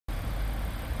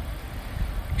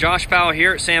Josh Powell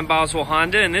here at Sam Boswell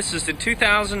Honda, and this is the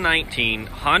 2019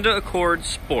 Honda Accord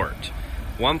Sport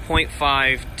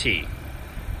 1.5T.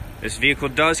 This vehicle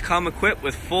does come equipped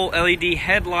with full LED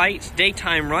headlights,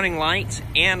 daytime running lights,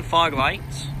 and fog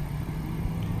lights.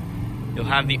 You'll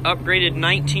have the upgraded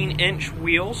 19-inch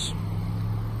wheels.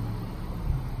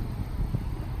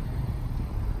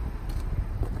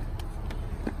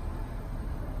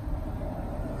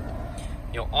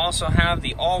 You'll also have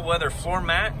the all-weather floor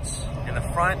mats in the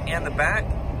front and the back,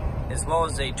 as well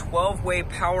as a 12-way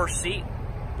power seat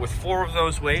with 4 of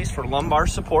those ways for lumbar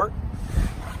support.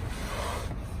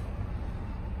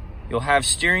 You'll have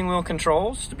steering wheel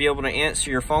controls to be able to answer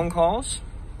your phone calls.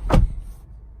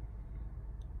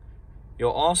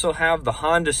 You'll also have the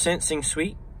Honda Sensing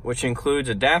Suite, which includes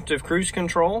adaptive cruise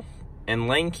control and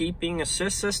lane keeping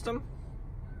assist system.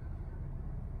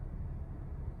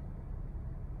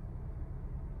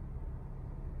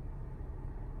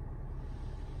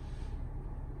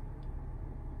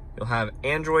 You'll have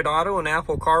Android Auto and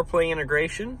Apple CarPlay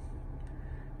integration.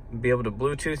 You'll be able to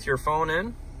Bluetooth your phone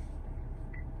in.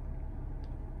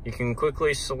 You can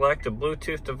quickly select a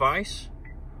Bluetooth device,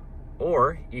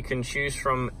 or you can choose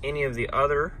from any of the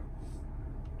other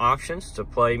options to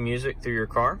play music through your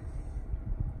car.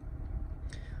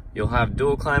 You'll have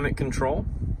dual climate control,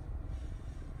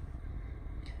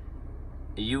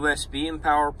 a USB and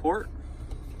power port,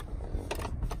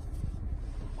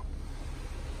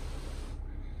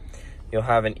 you'll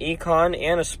have an Econ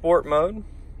and a Sport mode,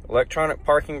 electronic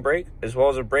parking brake, as well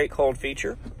as a brake hold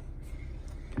feature,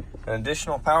 an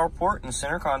additional power port and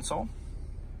center console.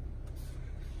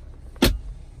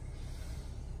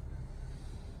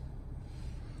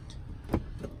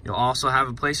 You'll also have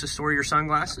a place to store your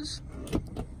sunglasses.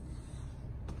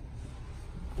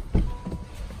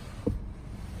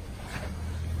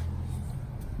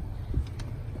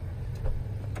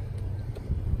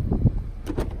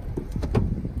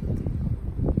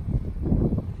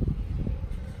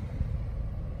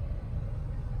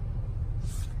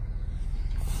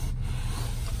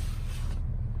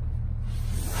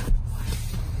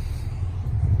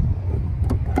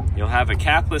 You'll have a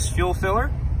capless fuel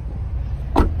filler.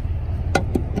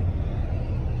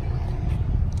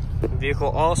 The vehicle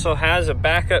also has a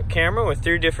backup camera with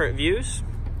 3 different views,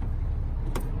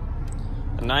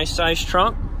 a nice sized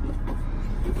trunk,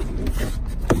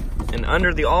 and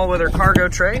under the all-weather cargo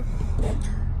tray,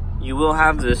 you will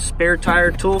have the spare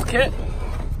tire toolkit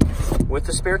with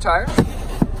the spare tire.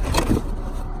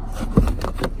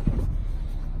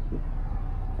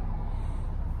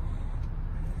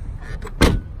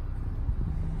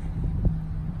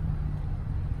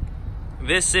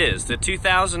 This is the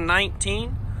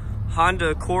 2019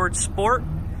 Honda Accord Sport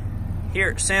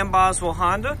here at Sam Boswell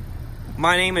Honda.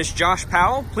 My name is Josh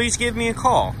Powell. Please give me a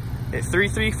call at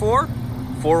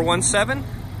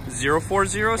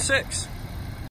 334-417-0406.